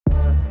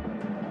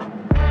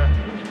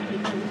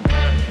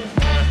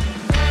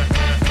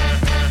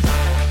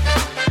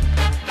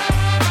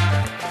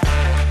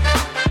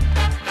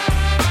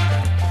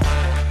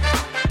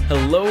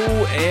Hello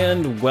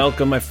and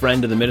welcome, my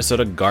friend, to the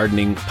Minnesota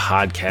Gardening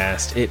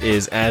Podcast. It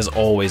is, as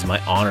always, my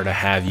honor to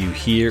have you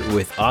here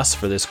with us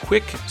for this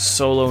quick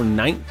solo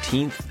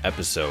 19th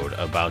episode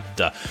about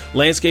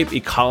landscape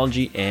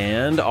ecology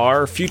and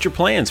our future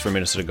plans for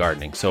Minnesota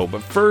gardening.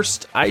 But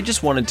first, I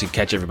just wanted to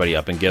catch everybody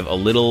up and give a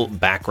little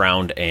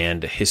background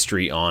and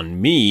history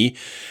on me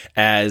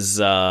as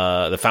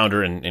the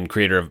founder and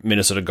creator of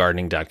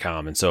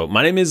MinnesotaGardening.com. And so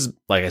my name is,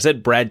 like I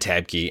said, Brad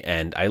Tabke,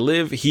 and I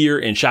live here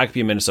in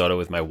Shakopee, Minnesota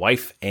with my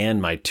wife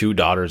and my two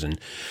daughters. And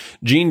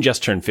Jean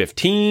just turned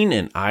 15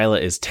 and Isla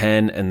is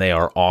 10, and they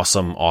are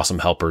awesome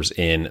helpers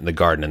in the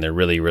garden, and they're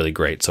really, really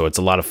great. So it's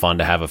a lot of fun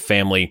to have a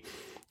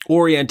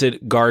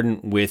family-oriented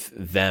garden with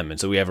them. And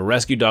so we have a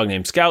rescue dog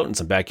named Scout and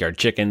some backyard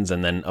chickens,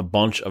 and then a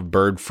bunch of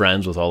bird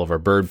friends with all of our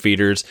bird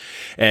feeders.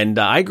 And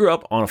I grew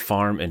up on a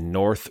farm in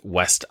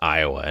northwest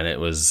Iowa, and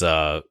it was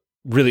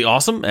really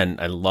awesome,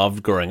 and I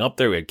loved growing up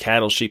there. We had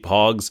cattle, sheep,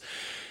 hogs,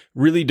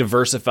 really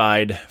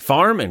diversified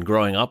farm. And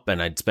growing up, and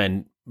I'd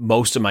spend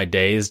most of my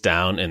days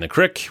down in the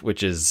creek,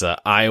 which is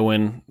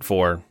Iowan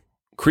for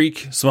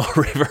creek, small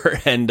river.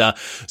 And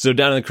so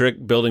down in the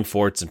creek, building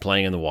forts and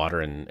playing in the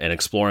water and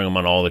exploring them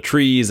on all the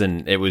trees.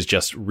 And it was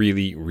just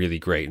really, really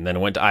great. And then I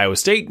went to Iowa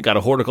State, got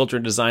a horticulture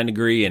and design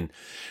degree, and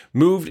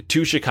moved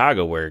to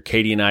Chicago, where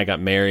Katie and I got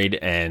married.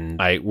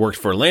 And I worked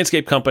for a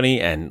landscape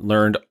company and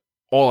learned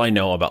all I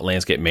know about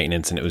landscape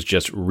maintenance, and it was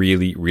just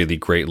really, really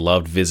great.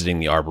 Loved visiting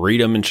the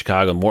Arboretum in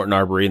Chicago, Morton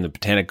Arboretum, the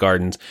Botanic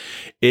Gardens.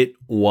 It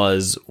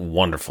was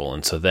wonderful.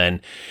 And so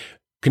then,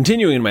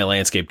 continuing in my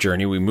landscape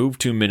journey, we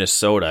moved to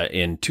Minnesota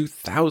in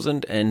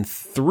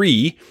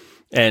 2003,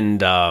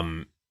 and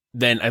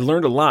then I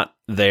learned a lot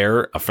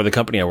there for the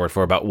company I worked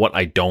for about what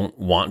I don't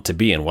want to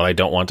be and what I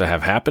don't want to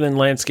have happen in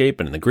landscape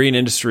and in the green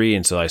industry.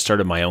 And so I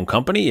started my own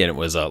company, and it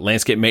was a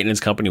landscape maintenance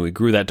company. We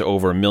grew that to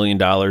over $1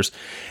 million,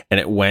 and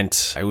it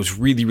was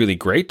really, really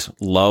great.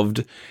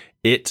 Loved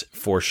it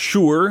for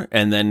sure.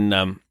 And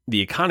then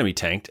the economy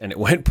tanked, and it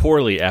went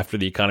poorly after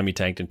the economy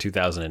tanked in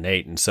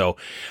 2008. And so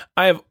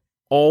I have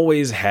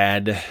always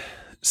had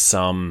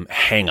some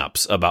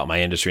hangups about my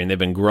industry, and they've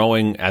been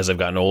growing as I've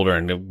gotten older,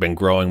 and they've been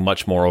growing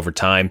much more over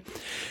time.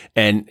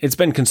 And it's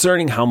been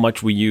concerning how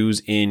much we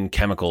use in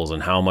chemicals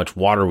and how much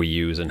water we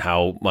use and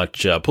how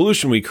much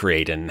pollution we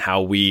create, and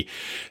how we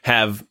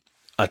have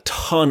a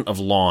ton of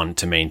lawn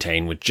to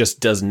maintain, which just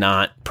does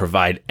not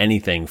provide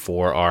anything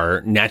for our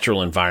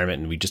natural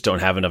environment. And we just don't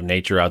have enough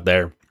nature out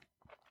there.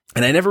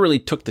 And I never really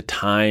took the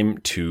time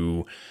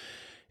to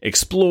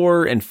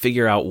explore and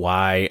figure out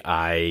why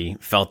I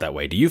felt that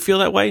way. Do you feel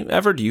that way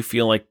ever? Do you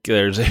feel like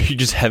you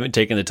just haven't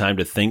taken the time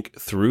to think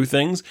through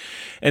things?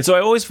 And so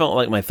I always felt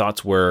like my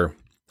thoughts were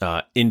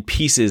in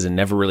pieces and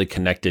never really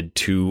connected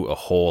to a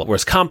whole.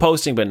 Whereas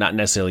composting, but not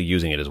necessarily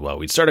using it as well.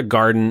 We'd start a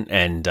garden,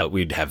 and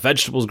we'd have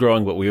vegetables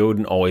growing, but we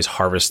wouldn't always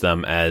harvest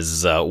them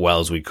as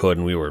well as we could.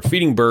 And we were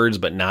feeding birds,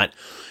 but not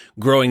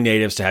growing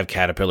natives to have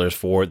caterpillars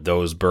for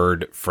those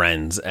bird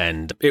friends.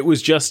 And it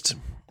was just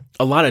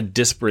a lot of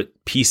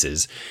disparate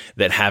pieces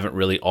that haven't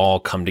really all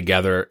come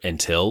together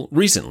until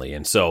recently.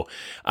 And so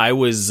I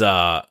was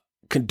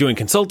doing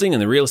consulting in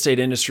the real estate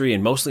industry,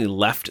 and mostly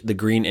left the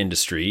green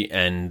industry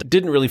and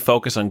didn't really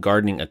focus on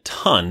gardening a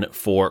ton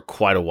for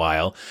quite a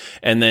while.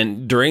 And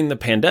then during the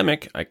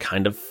pandemic, I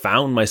kind of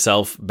found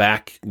myself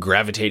back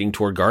gravitating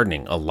toward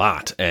gardening a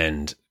lot,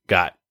 and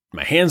got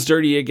my hands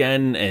dirty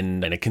again,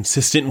 and in a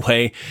consistent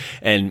way,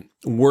 and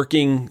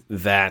working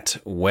that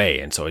way.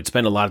 And so I'd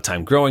spend a lot of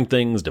time growing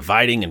things,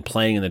 dividing and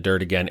playing in the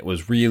dirt again. It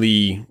was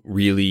really,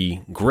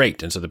 really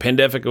great. And so the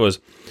pandemic was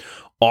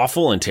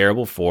awful and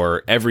terrible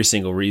for every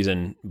single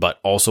reason, but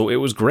also it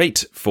was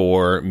great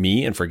for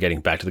me and for getting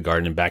back to the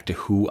garden and back to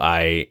who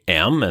I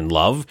am and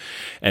love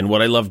and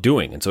what I love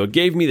doing. And so it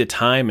gave me the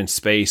time and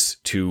space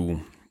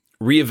to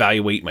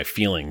reevaluate my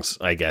feelings,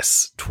 I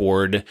guess,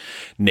 toward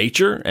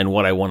nature and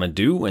what I want to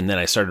do. And then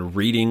I started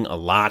reading a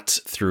lot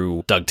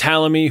through Doug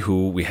Tallamy,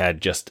 who we had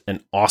just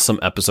an awesome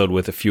episode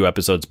with a few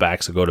episodes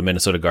back. So go to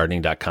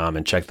MinnesotaGardening.com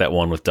and check that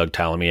one with Doug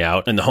Tallamy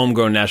out. And the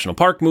Homegrown National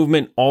Park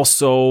movement.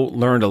 Also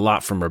learned a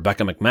lot from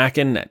Rebecca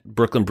McMacken at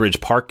Brooklyn Bridge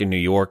Park in New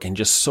York, and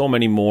just so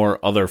many more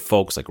other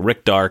folks like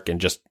Rick Dark, and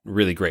just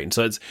really great. And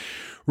so it's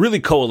really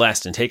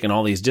coalesced and taken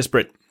all these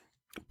disparate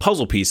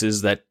puzzle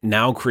pieces that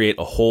now create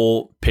a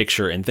whole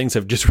picture, and things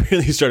have just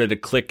really started to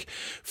click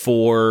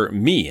for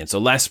me. And so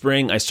last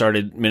spring, I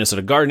started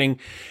Minnesota Gardening,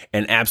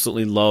 and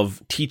absolutely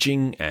love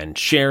teaching and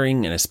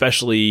sharing, and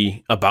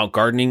especially about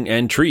gardening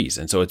and trees.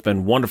 And so it's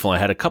been wonderful. I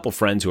had a couple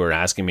friends who were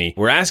asking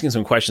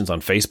some questions on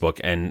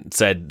Facebook, and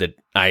said that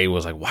I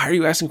was like, why are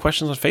you asking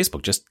questions on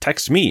Facebook? Just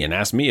text me and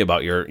ask me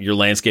about your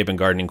landscape and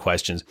gardening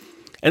questions.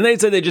 And they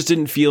said they just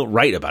didn't feel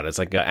right about it. It's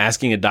like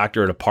asking a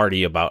doctor at a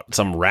party about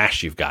some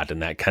rash you've got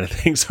and that kind of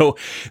thing. So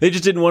they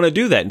just didn't want to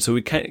do that. And so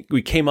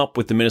we came up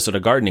with the Minnesota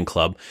Gardening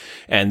Club,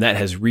 and that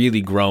has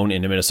really grown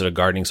into Minnesota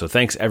Gardening. So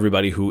thanks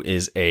everybody who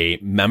is a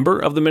member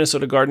of the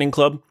Minnesota Gardening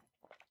Club.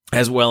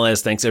 as well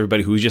as thanks to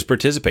everybody who just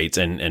participates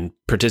and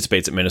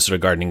participates at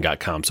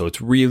minnesotagardening.com. So it's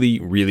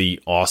really, really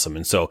awesome.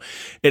 And so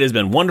it has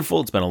been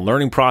wonderful. It's been a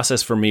learning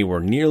process for me. We're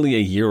nearly a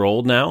year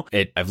old now.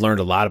 I've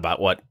learned a lot about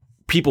what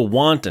people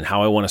want and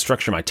how I want to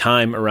structure my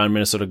time around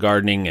Minnesota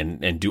gardening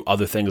and do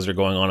other things that are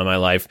going on in my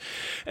life.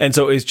 And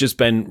so it's just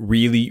been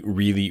really,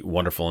 really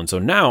wonderful. And so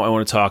now I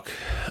want to talk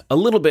a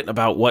little bit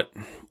about what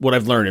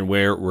I've learned and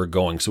where we're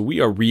going. So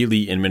we are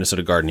really in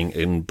Minnesota gardening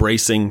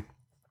embracing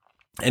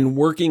and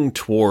working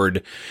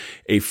toward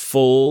a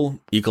full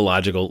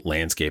ecological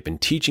landscape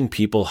and teaching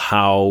people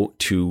how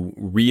to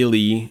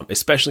really,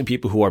 especially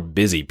people who are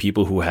busy,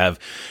 people who have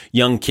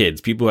young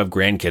kids, people who have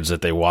grandkids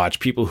that they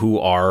watch, people who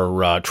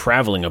are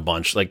traveling a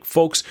bunch, like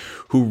folks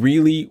who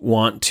really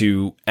want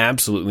to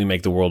absolutely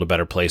make the world a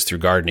better place through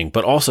gardening,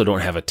 but also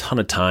don't have a ton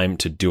of time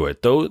to do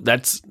it. Though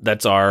that's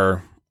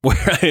our where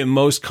I am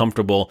most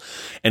comfortable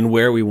and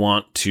where we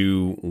want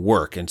to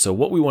work. And so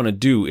what we want to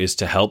do is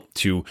to help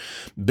to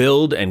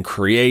build and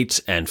create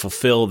and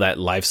fulfill that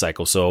life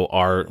cycle. So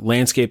our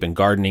landscape and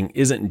gardening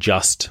isn't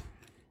just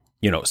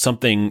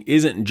something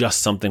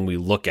we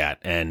look at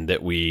and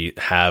that we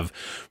have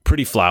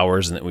pretty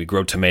flowers and that we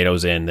grow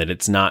tomatoes in, that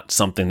it's not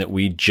something that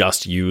we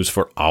just use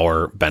for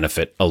our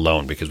benefit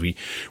alone, because we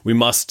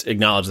must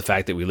acknowledge the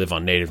fact that we live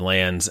on native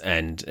lands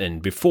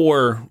and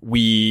before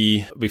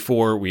we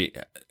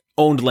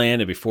owned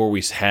land and before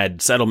we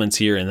had settlements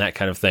here and that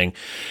kind of thing,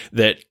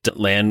 that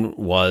land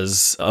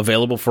was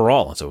available for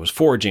all. And so it was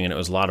foraging and it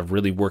was a lot of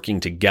really working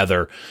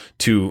together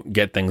to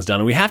get things done.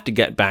 And we have to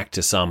get back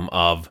to some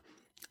of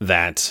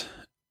that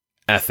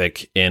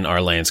ethic in our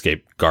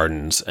landscape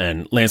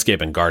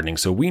and gardening.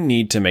 So we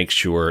need to make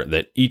sure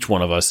that each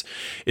one of us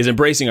is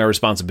embracing our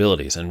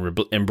responsibilities and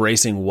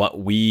embracing what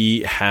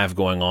we have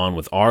going on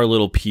with our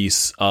little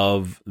piece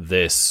of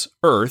this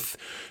earth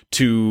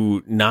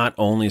to not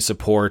only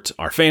support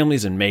our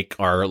families and make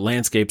our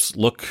landscapes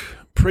look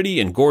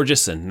pretty and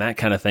gorgeous and that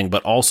kind of thing,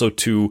 but also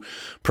to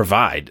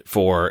provide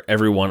for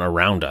everyone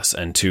around us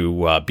and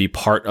to be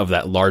part of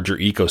that larger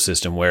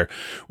ecosystem where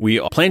we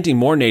are planting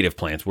more native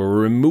plants, where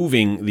we're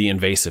removing the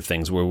invasive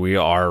things, where we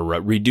are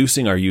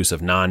reducing our use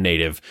of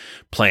non-native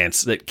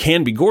plants that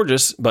can be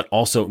gorgeous, but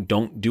also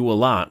don't do a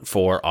lot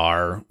for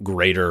our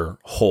greater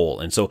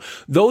whole. And so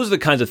those are the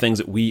kinds of things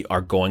that we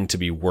are going to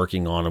be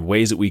working on, and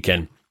ways that we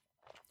can,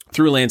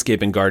 through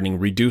landscape and gardening,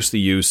 reduce the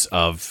use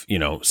of,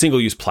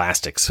 single-use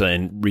plastics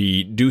and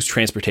reduce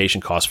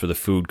transportation costs for the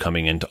food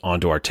coming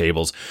onto our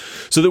tables,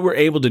 so that we're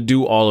able to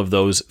do all of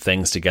those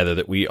things together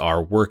that we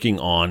are working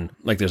on.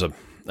 Like there's a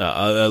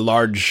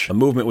large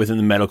movement within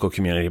the medical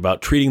community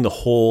about treating the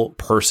whole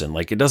person.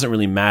 Like it doesn't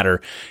really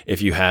matter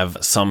if you have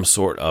some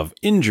sort of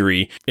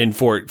injury, and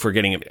for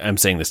getting it, I'm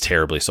saying this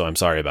terribly, so I'm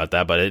sorry about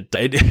that, but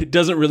it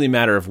doesn't really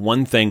matter if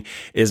one thing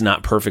is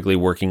not perfectly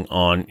working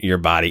on your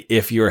body.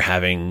 If you're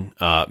having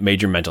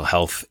major mental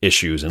health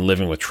issues and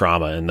living with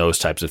trauma and those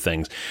types of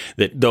things,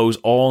 that those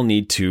all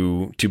need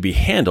to be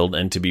handled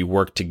and to be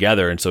worked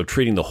together. And so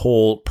treating the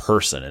whole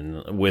person,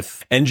 and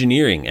with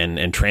engineering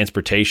and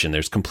transportation,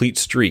 there's complete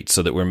streets,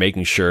 so that we're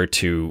making sure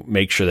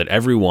that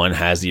everyone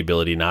has the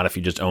ability, not if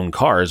you just own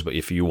cars, but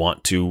if you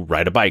want to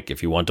ride a bike,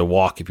 if you want to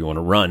walk, if you want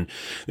to run,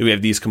 that we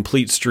have these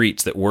complete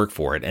streets that work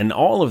for it. And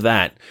all of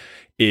that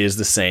is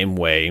the same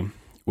way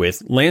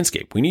with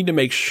landscape. We need to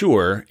make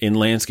sure in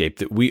landscape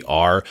that we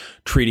are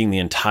treating the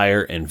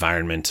entire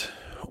environment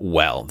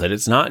well, that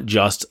it's not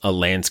just a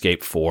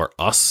landscape for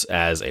us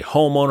as a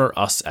homeowner,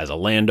 us as a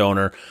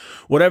landowner,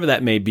 whatever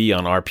that may be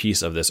on our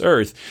piece of this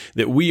earth,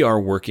 that we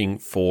are working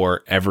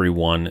for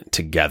everyone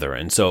together.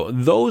 And so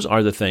those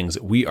are the things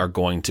that we are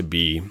going to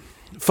be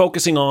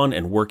focusing on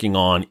and working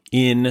on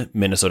in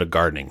Minnesota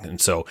gardening. And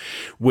so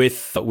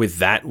with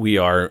that, we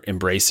are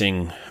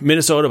embracing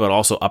Minnesota, but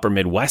also upper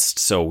Midwest.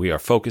 So we are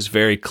focused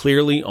very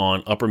clearly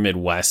on upper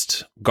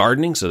Midwest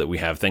gardening, so that we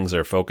have things that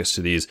are focused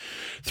to these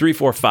 3,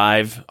 4,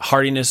 5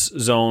 hardiness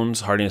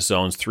zones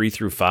 3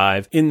 through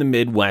 5 in the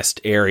Midwest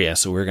area.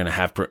 So we're going to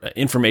have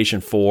information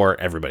for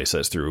everybody. So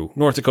it's through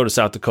North Dakota,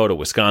 South Dakota,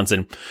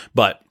 Wisconsin,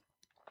 but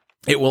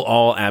it will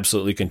all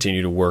absolutely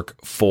continue to work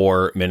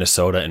for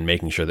Minnesota and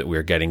making sure that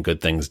we're getting good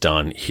things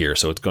done here.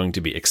 So it's going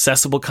to be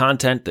accessible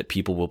content that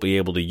people will be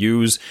able to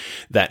use,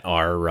 that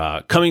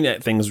are coming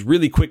at things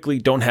really quickly,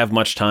 don't have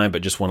much time,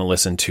 but just want to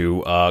listen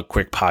to a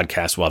quick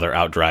podcast while they're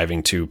out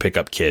driving to pick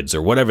up kids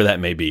or whatever that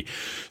may be.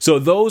 So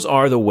those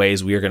are the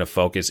ways we are going to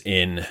focus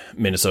in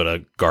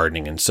Minnesota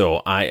gardening. And so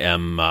I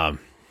am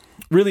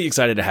really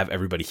excited to have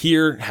everybody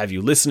here, have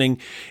you listening.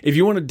 If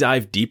you want to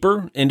dive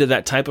deeper into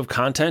that type of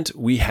content,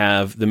 we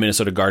have the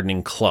Minnesota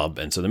Gardening Club.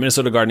 And so the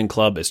Minnesota Gardening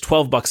Club is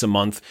 $12 a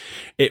month.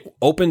 It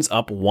opens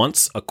up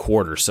once a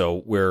quarter.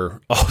 So we're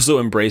also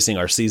embracing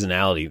our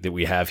seasonality that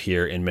we have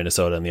here in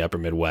Minnesota and the upper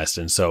Midwest.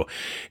 And so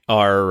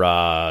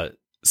our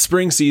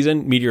spring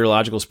season,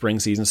 meteorological spring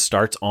season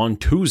starts on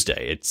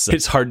Tuesday.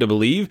 It's hard to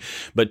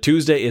believe, but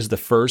Tuesday is the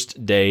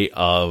first day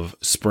of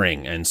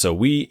spring. And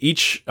so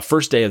each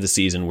first day of the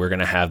season, we're going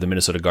to have the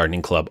Minnesota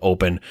Gardening Club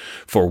open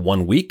for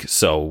 1 week.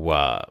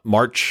 So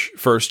March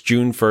 1st,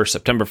 June 1st,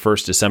 September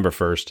 1st, December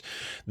 1st,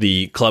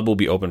 the club will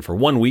be open for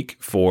 1 week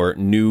for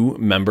new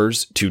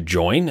members to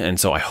join. And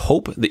so I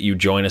hope that you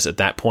join us at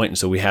that point. And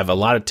so we have a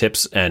lot of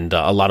tips and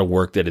a lot of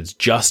work that is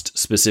just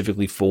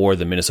specifically for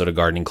the Minnesota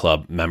Gardening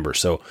Club members.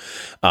 So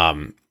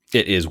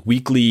it is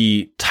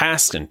weekly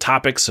tasks and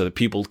topics so that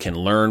people can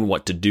learn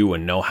what to do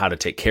and know how to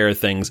take care of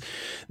things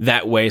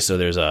that way. So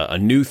there's a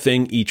new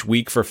thing each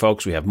week for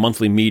folks. We have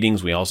monthly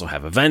meetings. We also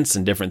have events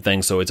and different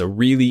things. So it's a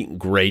really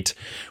great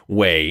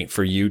way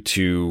for you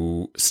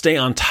to stay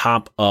on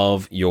top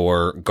of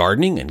your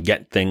gardening and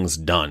get things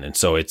done. And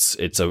so it's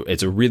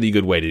a really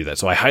good way to do that.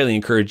 So I highly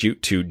encourage you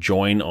to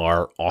join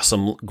our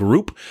awesome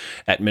group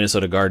at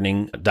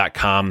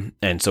minnesotagardening.com.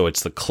 And so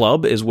it's the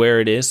club is where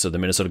it is. So the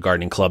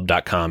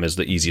minnesotagardeningclub.com is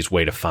the easiest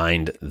way to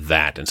find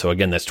that. And so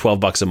again, that's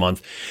 $12 a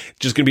month.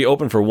 Just going to be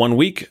open for 1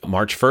 week,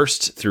 March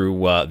 1st through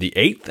the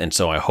 8th. And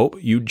so I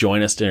hope you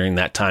join us during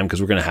that time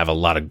because we're going to have a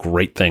lot of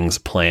great things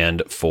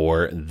planned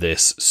for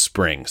this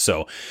spring.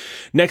 So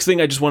next thing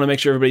I just want to make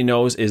sure everybody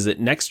knows is that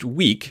next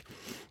week,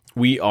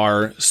 we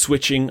are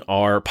switching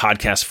our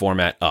podcast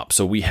format up.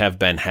 So we have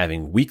been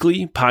having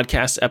weekly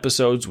podcast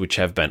episodes, which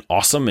have been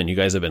awesome. And you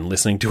guys have been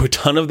listening to a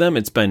ton of them.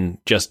 It's been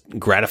just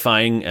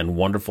gratifying and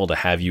wonderful to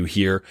have you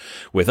here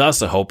with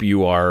us. I hope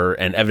you are,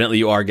 and evidently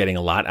you are getting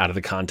a lot out of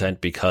the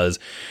content because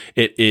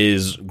it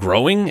is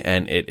growing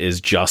and it is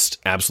just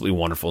absolutely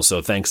wonderful.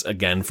 So thanks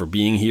again for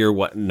being here.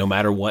 No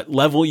matter what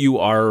level you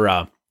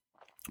are,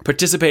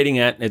 participating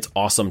at, it's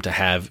awesome to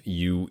have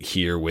you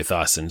here with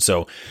us. And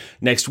so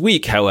next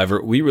week,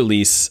 however, we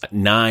release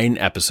 9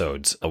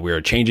 episodes. We are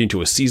changing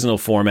to a seasonal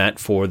format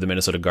for the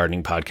Minnesota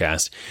Gardening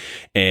Podcast,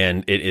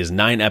 and it is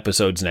 9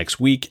 episodes next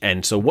week.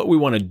 And so what we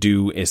want to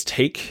do is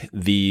take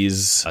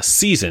these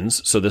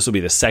seasons. So this will be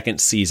the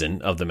second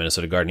season of the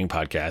Minnesota Gardening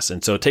Podcast.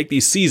 And so take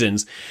these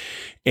seasons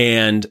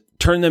and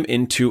turn them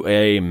into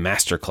a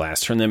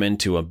masterclass, turn them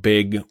into a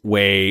big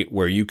way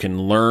where you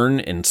can learn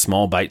in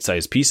small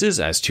bite-sized pieces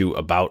as to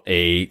about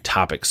a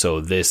topic. So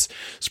this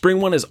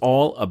spring one is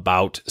all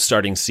about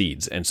starting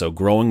seeds. And so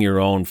growing your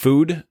own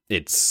food,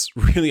 it's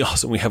really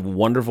awesome. We have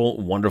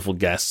wonderful, wonderful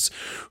guests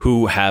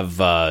who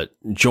have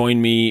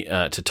joined me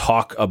to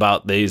talk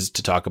about these,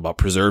 to talk about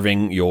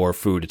preserving your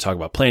food, to talk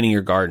about planting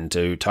your garden,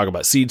 to talk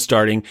about seed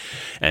starting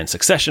and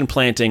succession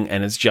planting.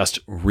 And it's just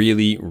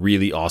really,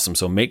 really awesome.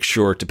 So make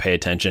sure to pay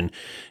attention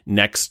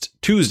next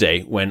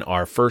Tuesday when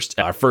our first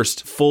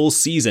full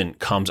season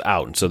comes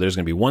out. And so there's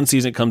going to be one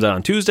season that comes out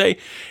on Tuesday,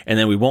 and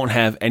then we won't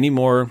have any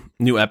more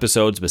new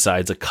episodes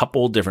besides a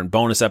couple different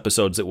bonus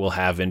episodes that we'll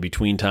have in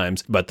between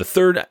times. But the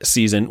third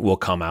season will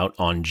come out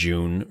on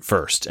June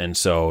 1st. And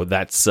so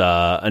that's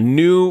a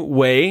new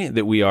way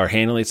that we are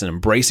handling it and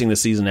embracing the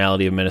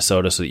seasonality of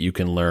Minnesota so that you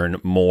can learn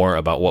more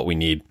about what we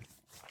need.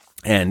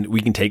 And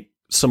we can take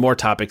some more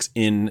topics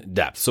in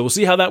depth. So we'll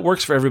see how that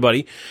works for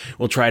everybody.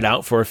 We'll try it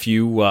out for a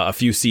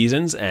few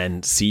seasons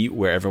and see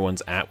where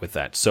everyone's at with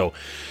that. So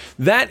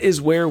that is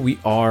where we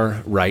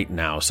are right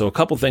now. So a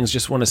couple things,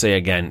 just want to say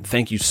again,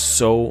 thank you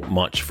so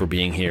much for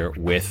being here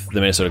with the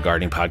Minnesota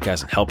Gardening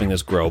Podcast and helping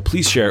us grow.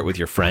 Please share it with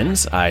your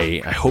friends. I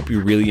hope you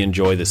really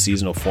enjoy the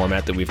seasonal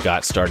format that we've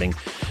got starting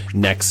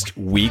next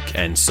week.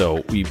 And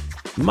so we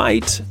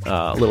might,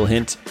 a little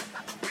hint,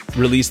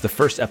 release the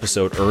first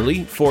episode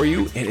early for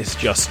you. It is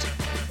just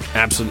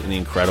absolutely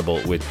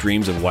incredible with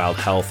Dreams of Wild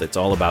Health. It's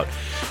all about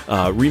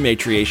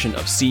rematriation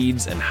of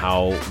seeds and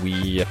how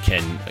we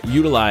can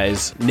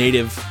utilize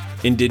native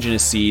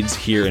indigenous seeds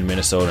here in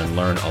Minnesota and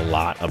learn a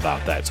lot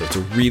about that. So it's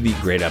a really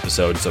great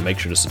episode. So make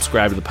sure to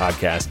subscribe to the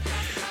podcast,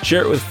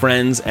 share it with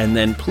friends, and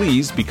then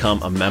please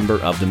become a member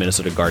of the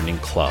Minnesota Gardening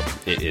Club.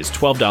 It is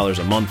 $12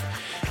 a month.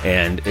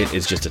 And it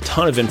is just a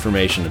ton of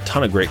information, a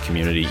ton of great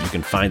community. You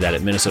can find that at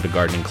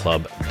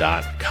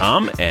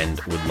minnesotagardeningclub.com and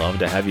would love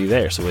to have you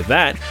there. So with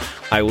that,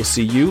 I will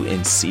see you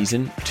in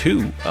season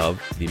 2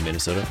 of the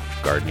Minnesota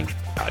Gardening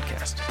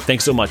Podcast.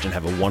 Thanks so much and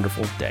have a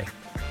wonderful day.